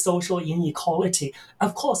social inequality.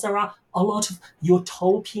 Of course, there are a lot of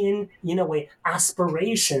utopian, in a way,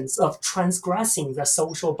 aspirations of transgressing the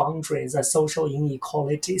social boundaries and social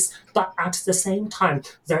inequalities. But at the same time,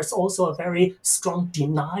 there's also a very strong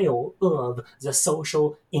denial of the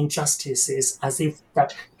social injustices, as if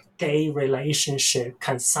that gay relationship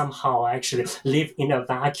can somehow actually live in a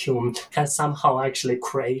vacuum, can somehow actually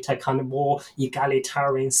create a kind of more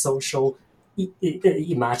egalitarian social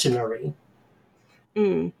imaginary.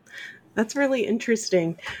 That's really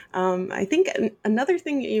interesting. I think another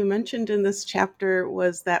thing you mentioned in this chapter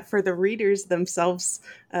was that for the readers themselves,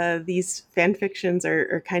 these fan fictions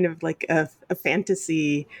are kind of like a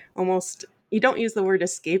fantasy, almost. You don't use the word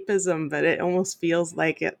escapism, but it almost feels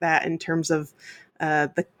like that in terms of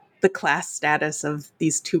the class status of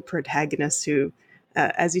these two protagonists who,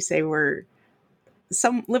 as you say, were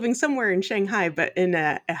living somewhere in Shanghai, but in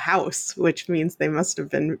a house, which means they must have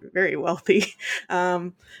been very wealthy.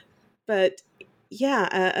 But yeah,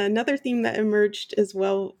 another theme that emerged as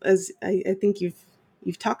well as I think you've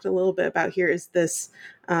talked a little bit about here is this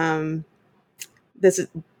this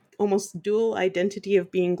almost dual identity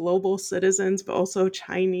of being global citizens, but also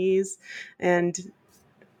Chinese. And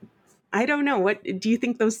I don't know, what do you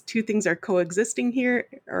think those two things are coexisting here,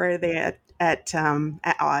 or are they at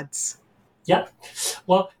odds? Yeah,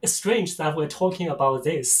 well, it's strange that we're talking about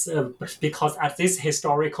this because at this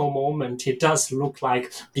historical moment, it does look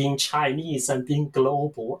like being Chinese and being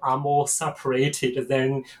global are more separated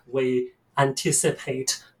than we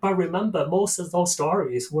anticipate. But remember, most of those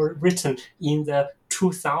stories were written in the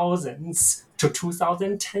 2000s to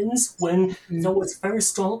 2010s when there was very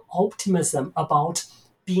strong optimism about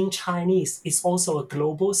being Chinese is also a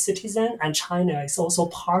global citizen and China is also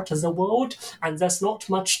part of the world. And there's not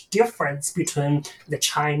much difference between the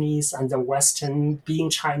Chinese and the Western.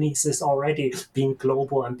 Being Chinese is already being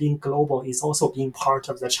global and being global is also being part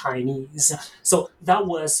of the Chinese. So that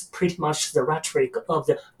was pretty much the rhetoric of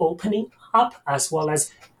the opening up as well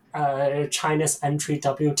as China's entry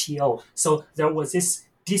WTO. So there was this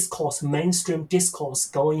discourse, mainstream discourse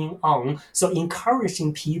going on. So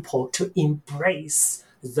encouraging people to embrace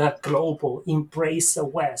the global, embrace the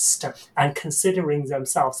West, and considering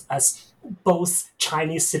themselves as both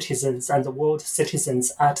Chinese citizens and the world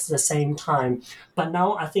citizens at the same time. But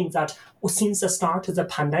now I think that since the start of the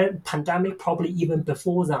pandemic, probably even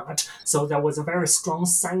before that, so there was a very strong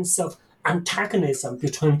sense of antagonism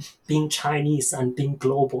between being Chinese and being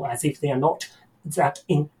global, as if they are not that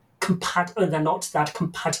they're not that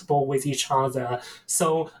compatible with each other.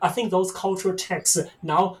 So I think those cultural texts,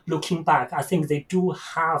 now looking back, I think they do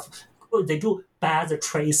bear the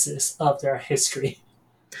traces of their history.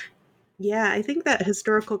 Yeah, I think that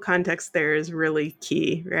historical context there is really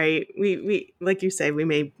key, right? We like you say, we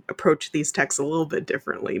may approach these texts a little bit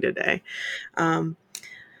differently today.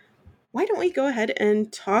 Why don't we go ahead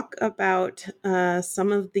and talk about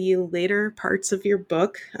some of the later parts of your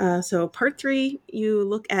book? So part 3, you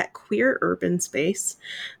look at queer urban space.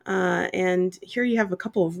 And here you have a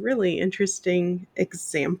couple of really interesting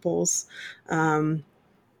examples.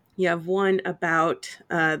 You have one about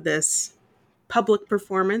this public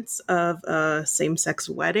performance of a same-sex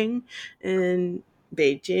wedding in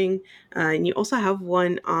Beijing. And you also have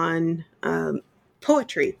one on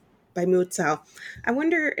poetry by Mu Cao. I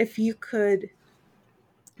wonder if you could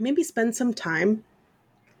maybe spend some time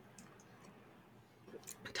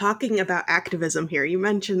talking about activism here. You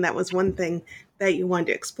mentioned that was one thing that you wanted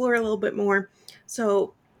to explore a little bit more.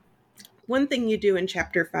 So one thing you do in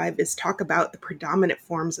chapter 5 is talk about the predominant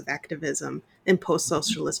forms of activism in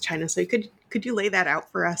post-socialist China. So could you lay that out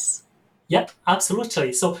for us? Yep,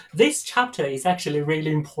 absolutely. So this chapter is actually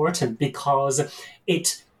really important because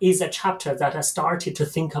it is a chapter that I started to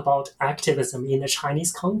think about activism in the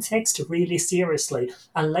Chinese context really seriously.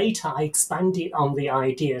 And later I expanded on the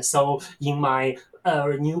idea. So in my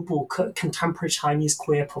new book, Contemporary Chinese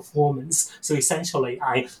Queer Performance. So essentially,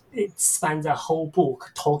 I spent the whole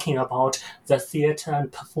book talking about the theater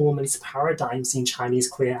and performance paradigms in Chinese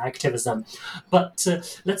queer activism. But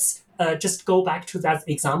let's just go back to that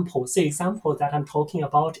example. The example that I'm talking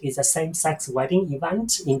about is a same-sex wedding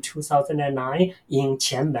event in 2009 in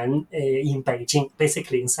Qianmen in Beijing,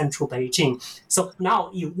 basically in central Beijing. So now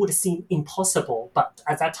it would seem impossible, but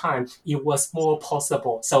at that time it was more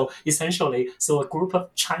possible. So essentially, a group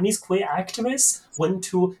of Chinese queer activists went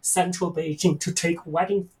to central Beijing to take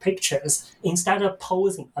wedding pictures. Instead of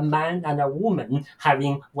posing a man and a woman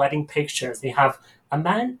having wedding pictures, they have a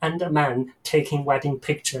man and a man taking wedding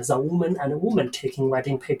pictures, a woman and a woman taking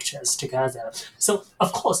wedding pictures together. So,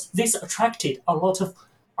 of course, this attracted a lot of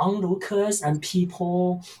onlookers, and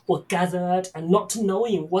people were gathered and not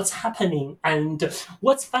knowing what's happening. And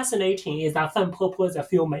what's fascinating is that Fan Pepe, the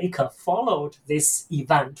filmmaker, followed this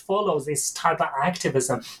event, followed this type of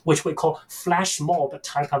activism, which we call flash mob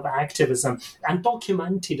type of activism, and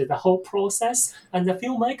documented the whole process. And the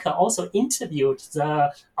filmmaker also interviewed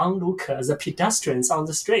the onlookers, the pedestrians on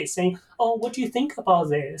the street, saying, "Oh, what do you think about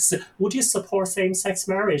this? Would you support same-sex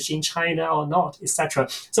marriage in China or not, etc."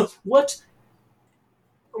 So what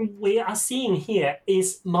we are seeing here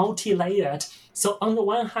is multi-layered. So on the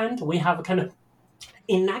one hand, we have a kind of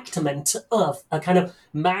enactment of a kind of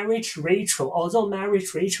marriage ritual, although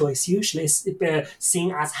marriage ritual is usually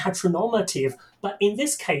seen as heteronormative. But in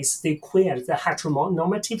this case, they queer the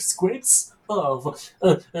heteronormative scripts of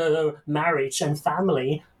marriage and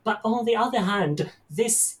family. But on the other hand,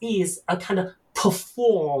 this is a kind of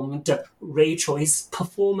performed ritual, it's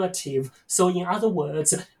performative. So in other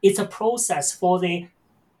words, it's a process for the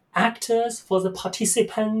actors, for the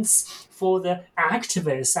participants, for the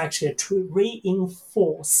activists actually to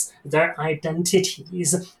reinforce their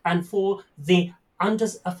identities, and for the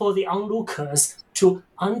onlookers to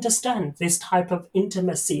understand this type of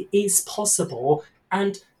intimacy is possible.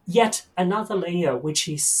 And yet another layer, which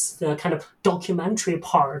is the kind of documentary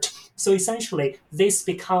part. So essentially, this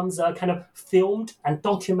becomes a kind of filmed and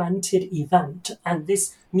documented event, and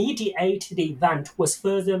this mediated event was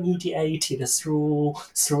further mediated through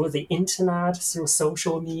the internet, through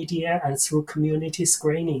social media, and through community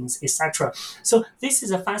screenings, etc. So this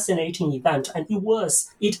is a fascinating event, and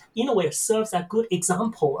it in a way serves a good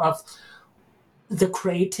example of the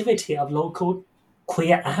creativity of local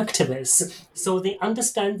queer activists. So they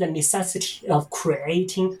understand the necessity of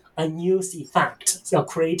creating a news effect, so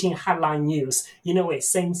creating headline news. In a way,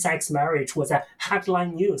 same-sex marriage was a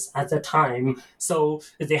headline news at the time. So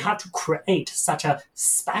they had to create such a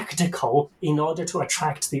spectacle in order to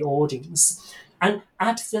attract the audience. And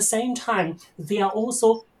at the same time, they are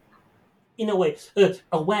also in a way,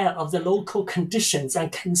 aware of the local conditions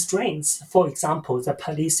and constraints. For example, the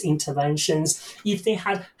police interventions. If they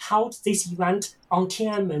had held this event on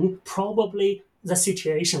Tiananmen, probably the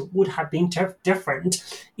situation would have been different.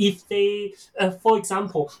 If they, for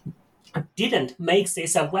example, didn't make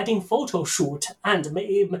this a wedding photo shoot and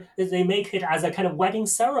they make it as a kind of wedding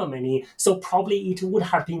ceremony, so probably it would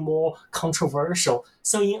have been more controversial.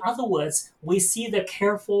 So in other words, we see the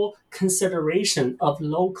careful consideration of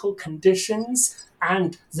local conditions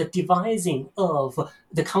and the devising of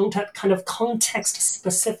the kind of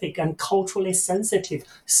context-specific and culturally sensitive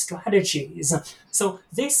strategies. So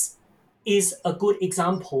this is a good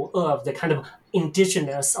example of the kind of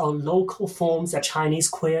indigenous or local forms of Chinese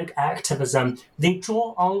queer activism. They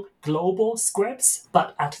draw on global scripts,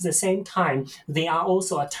 but at the same time, they are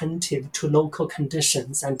also attentive to local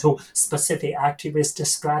conditions and to specific activist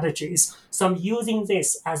strategies. So I'm using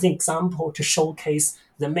this as an example to showcase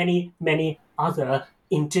the many, many other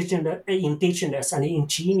indigenous and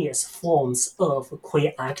ingenious forms of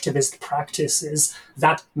queer activist practices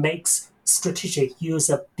that makes strategic use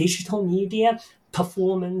of digital media,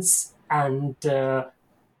 performance, and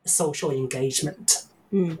social engagement.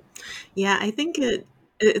 Yeah, I think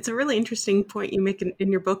it's a really interesting point you make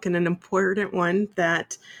in your book, and an important one,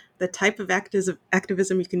 that the type of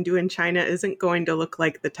activism you can do in China isn't going to look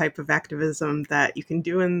like the type of activism that you can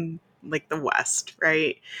do in like the West,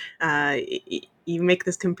 right? You make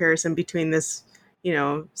this comparison between this,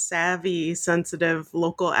 savvy, sensitive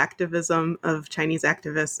local activism of Chinese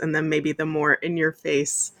activists, and then maybe the more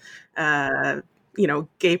in-your-face,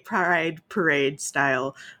 gay pride parade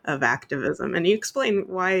style of activism. And you explain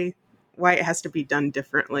why it has to be done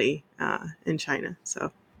differently in China.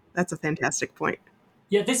 So that's a fantastic point.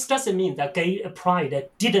 Yeah, this doesn't mean that gay pride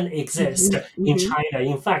didn't exist in China.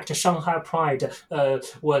 In fact, Shanghai Pride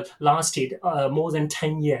lasted more than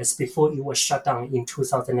 10 years before it was shut down in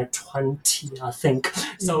 2020, I think.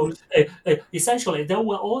 So essentially, there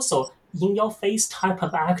were also in-your-face type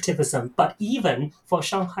of activism, but even for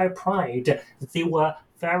Shanghai Pride, they were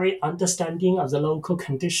very understanding of the local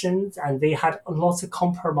conditions, and they had lots of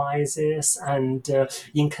compromises and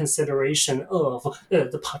in consideration of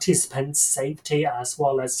the participants' safety as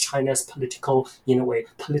well as China's political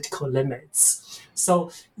limits.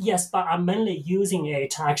 So yes, but I'm mainly using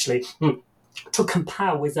it actually to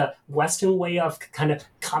compare with a Western way of kind of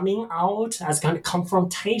coming out as kind of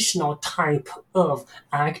confrontational type of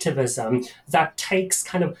activism that takes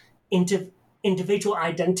kind of individual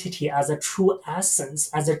identity as a true essence,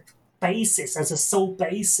 as a basis, as a sole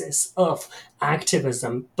basis of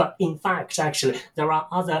activism. But in fact, actually, there are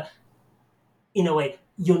other, in a way,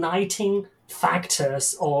 uniting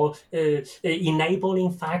factors or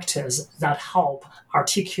enabling factors that help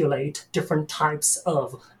articulate different types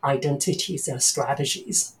of identities and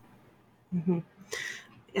strategies. Mm-hmm.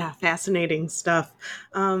 Yeah, fascinating stuff.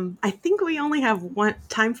 I think we only have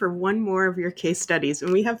time for one more of your case studies,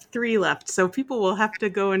 and we have 3 left. So people will have to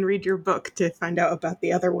go and read your book to find out about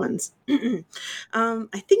the other ones.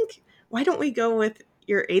 I think, why don't we go with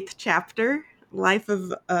your 8th chapter, Life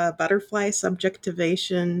of a Butterfly,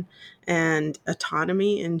 Subjectivation, and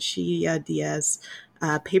Autonomy in Xia Diaz,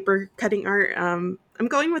 paper cutting art. I'm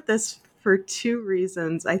going with this for 2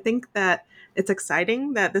 reasons. I think that it's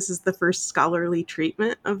exciting that this is the first scholarly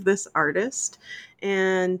treatment of this artist.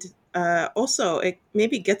 And also, it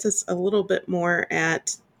maybe gets us a little bit more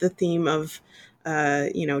at the theme of,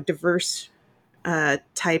 diverse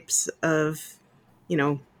types of,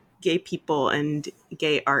 gay people and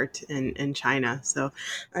gay art in China. So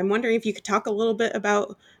I'm wondering if you could talk a little bit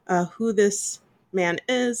about who this man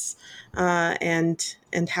is and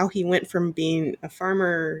how he went from being a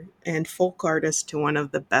farmer and folk artist to one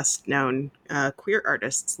of the best known queer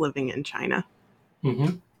artists living in China.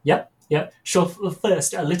 Mm-hmm. Yep. So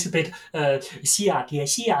first, a little bit, Xia Die.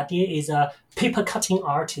 Xia Die is a paper cutting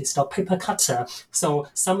artist or paper cutter. So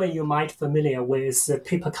some of you might familiar with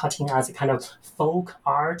paper cutting as a kind of folk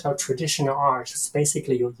art or traditional art. It's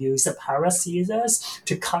basically, you use a pair of scissors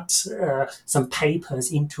to cut some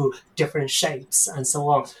papers into different shapes and so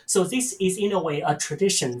on. So this is in a way a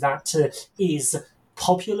tradition that is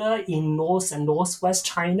popular in North and Northwest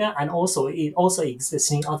China, and also it also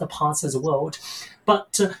exists in other parts of the world.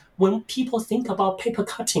 But when people think about paper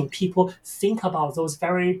cutting, people think about those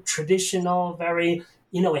very traditional, very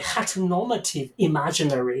heteronormative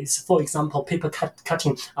imaginaries. For example, paper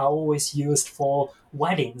cutting are always used for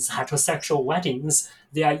weddings, heterosexual weddings.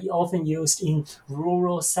 They are often used in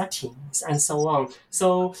rural settings and so on.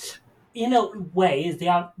 So in a way, they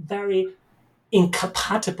are very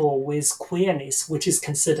incompatible with queerness, which is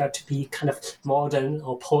considered to be kind of modern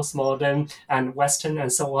or postmodern and Western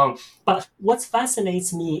and so on. But what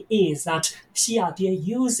fascinates me is that Xia Die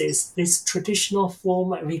uses this traditional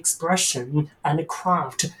form of expression and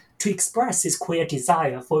craft to express his queer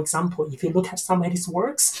desire. For example, if you look at some of his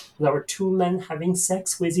works, there are 2 men having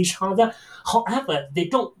sex with each other. However, they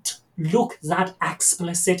don't look that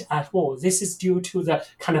explicit at all. This is due to the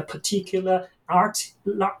kind of particular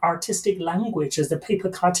artistic language as the paper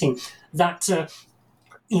cutting that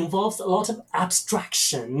involves a lot of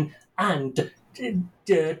abstraction and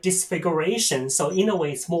disfiguration. So in a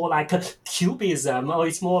way, it's more like a cubism, or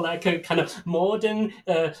it's more like a kind of modern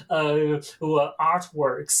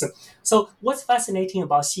artworks. So what's fascinating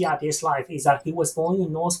about Xia Die's life is that he was born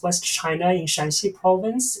in northwest China in Shanxi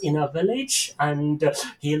province in a village, and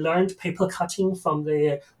he learned paper cutting from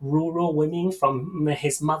the rural women, from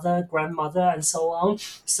his mother, grandmother, and so on.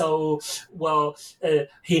 So,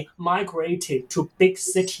 he migrated to big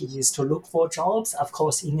cities to look for jobs, of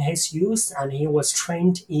course, in his youth, and he was trained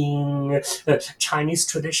in Chinese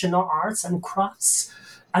traditional arts and crafts.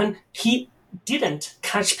 And he didn't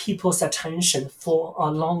catch people's attention for a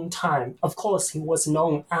long time. Of course, he was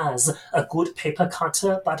known as a good paper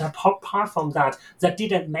cutter, but apart from that, that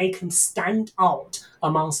didn't make him stand out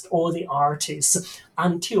amongst all the artists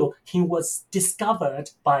until he was discovered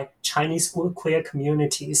by Chinese queer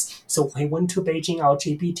communities. So he went to Beijing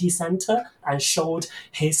LGBT Center and showed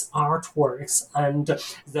his artworks, and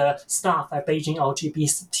the staff at Beijing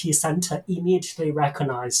LGBT Center immediately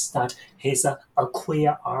recognized that he's a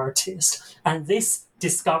queer artist. And this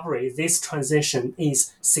discovery, this transition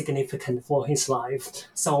is significant for his life.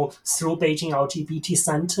 So through Beijing LGBT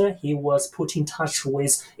Center, he was put in touch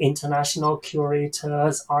with international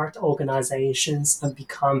curators, art organizations, and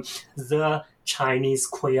become the Chinese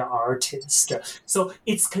queer artist. So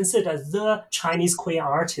it's considered the Chinese queer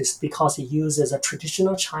artist because he uses a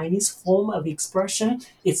traditional Chinese form of expression.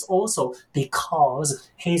 It's also because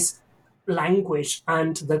his language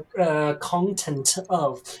and the content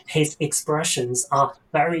of his expressions are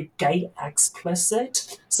very gay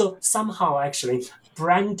explicit. So somehow actually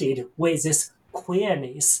branded with this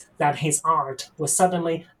queerness, that his art was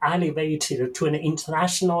suddenly elevated to an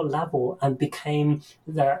international level and became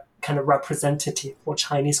the kind of representative for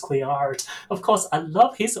Chinese queer art. Of course, I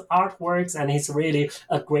love his artworks and he's really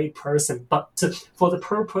a great person. But for the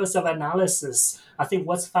purpose of analysis, I think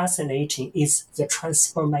what's fascinating is the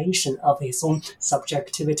transformation of his own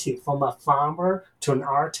subjectivity from a farmer to an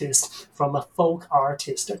artist, from a folk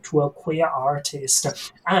artist to a queer artist,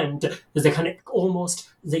 and the kind of almost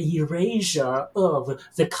the erasure of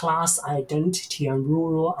the class identity and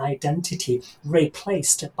rural identity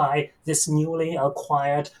replaced by this newly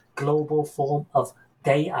acquired global form of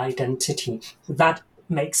gay identity. That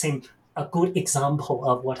makes him a good example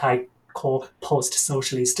of what I call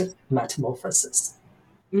post-socialist metamorphosis.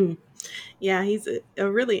 Yeah, he's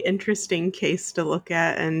a really interesting case to look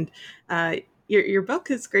at, and your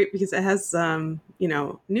book is great because it has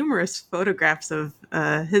numerous photographs of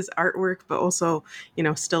his artwork, but also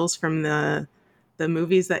stills from the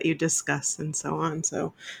movies that you discuss and so on.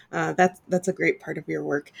 So that's a great part of your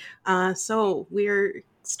work. So we're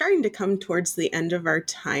starting to come towards the end of our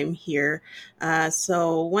time here.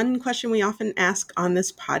 So one question we often ask on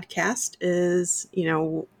this podcast is,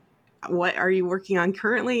 what are you working on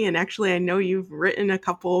currently? And actually, I know you've written a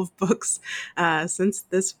couple of books since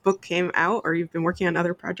this book came out, or you've been working on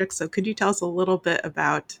other projects. So could you tell us a little bit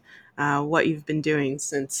about what you've been doing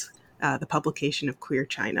since the publication of Queer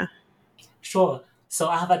China? Sure. So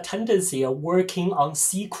I have a tendency of working on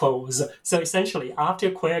sequels. So essentially, after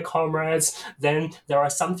Queer Comrades, then there are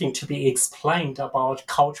something to be explained about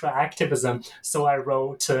cultural activism. So I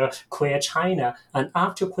wrote Queer China. And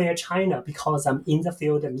after Queer China, because I'm in the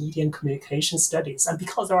field of media and communication studies, and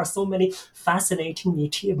because there are so many fascinating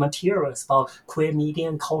materials about queer media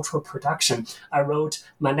and cultural production, I wrote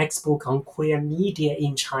my next book on queer media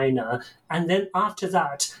in China. And then after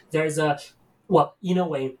that, there's in a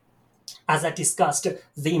way, as I discussed,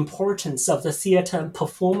 the importance of the theater and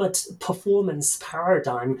performance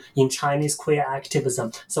paradigm in Chinese queer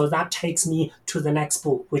activism. So that takes me to the next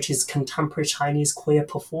book, which is Contemporary Chinese Queer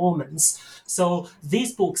Performance. So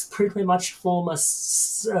these books pretty much form a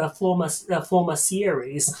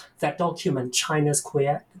series that document China's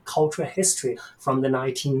queer cultural history from the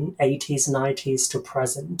 1980s, 90s to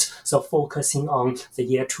present. So focusing on the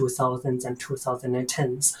year 2000s and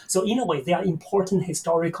 2010s. So in a way, they are important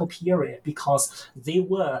historical period because they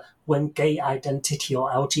were when gay identity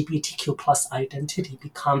or LGBTQ plus identity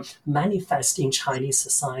become manifest in Chinese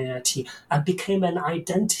society and became an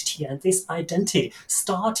identity. And this identity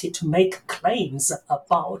started to make claims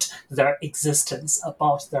about their existence,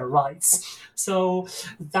 about their rights. So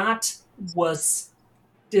that was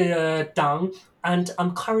done. And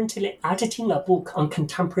I'm currently editing a book on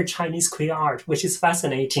contemporary Chinese queer art, which is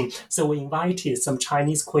fascinating. So we invited some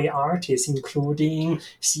Chinese queer artists, including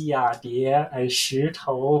Xi Yabie and Shi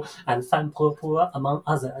Tou and Fan Popo, among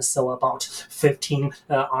others. So about 15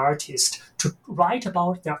 artists to write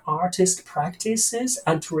about their artist practices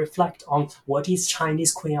and to reflect on what is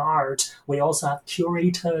Chinese queer art. We also have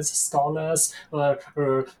curators, scholars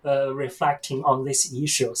reflecting on this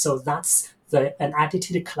issue. So that's an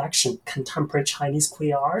edited collection, Contemporary Chinese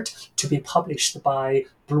Queer Art, to be published by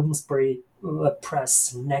Bloomsbury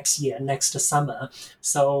Press next summer.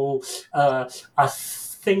 So I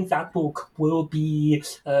think that book will be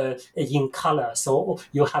in color. So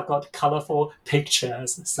you have got colorful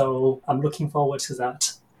pictures. So I'm looking forward to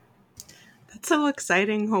that. That's so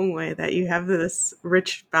exciting, Hongwei, that you have this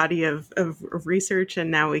rich body of research,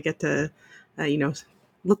 and now we get to,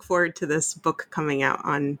 look forward to this book coming out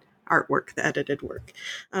on artwork, the edited work.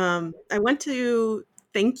 I want to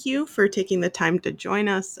thank you for taking the time to join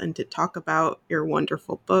us and to talk about your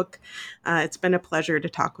wonderful book. It's been a pleasure to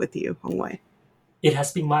talk with you, Hongwei. It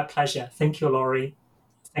has been my pleasure. Thank you, Laurie.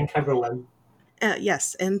 Thank everyone.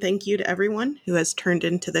 Yes, and thank you to everyone who has turned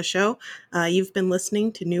into the show. You've been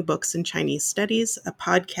listening to New Books in Chinese Studies, a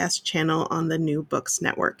podcast channel on the New Books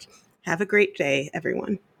Network. Have a great day,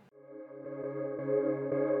 everyone.